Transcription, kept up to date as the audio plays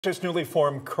This newly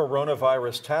formed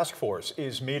coronavirus task force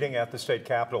is meeting at the state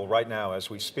capitol right now as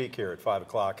we speak here at 5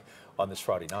 o'clock on this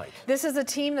Friday night. This is a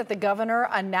team that the governor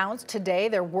announced today.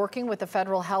 They're working with the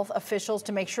federal health officials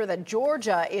to make sure that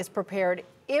Georgia is prepared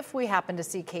if we happen to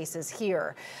see cases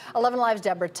here. 11 Live's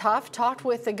Deborah Tuff talked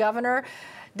with the governor.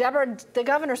 Deborah, the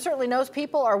governor certainly knows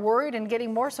people are worried and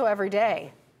getting more so every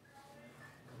day.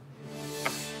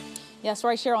 Yes,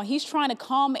 right, Cheryl. He's trying to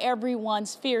calm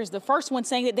everyone's fears. The first one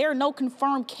saying that there are no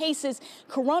confirmed cases,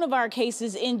 coronavirus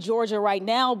cases in Georgia right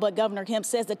now. But Governor Kemp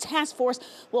says the task force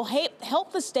will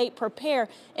help the state prepare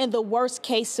in the worst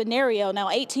case scenario. Now,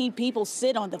 18 people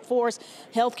sit on the force,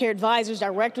 healthcare advisors,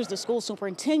 directors, the school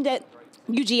superintendent,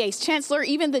 UGA's chancellor,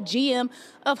 even the GM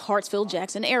of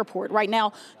Hartsfield-Jackson Airport. Right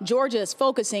now, Georgia is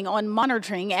focusing on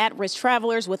monitoring at-risk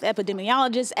travelers with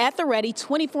epidemiologists at the ready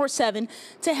 24/7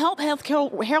 to help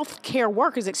healthcare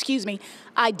workers,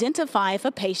 identify if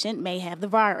a patient may have the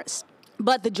virus.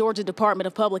 But the Georgia Department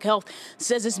of Public Health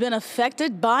says it's been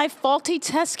affected by faulty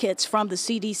test kits from the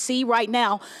CDC. Right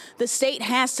now, the state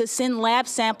has to send lab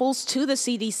samples to the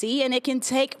CDC, and it can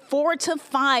take 4 to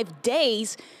 5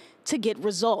 days to get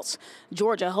results.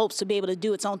 Georgia hopes to be able to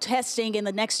do its own testing in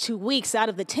the next 2 weeks. Out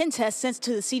of the 10 tests sent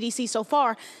to the CDC so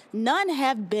far, none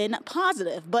have been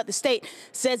positive, but the state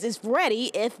says it's ready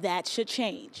if that should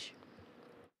change.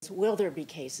 Will there be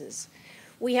cases?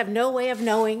 We have no way of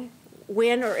knowing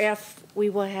when or if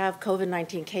we will have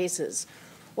COVID-19 cases.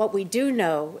 What we do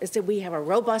know is that we have a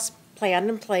robust plan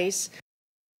in place.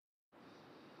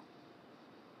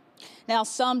 Now,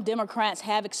 some Democrats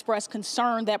have expressed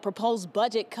concern that proposed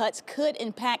budget cuts could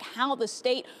impact how the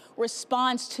state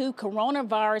responds to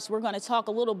coronavirus. We're going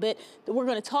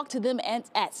to talk to them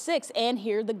at 6 and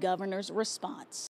hear the governor's response.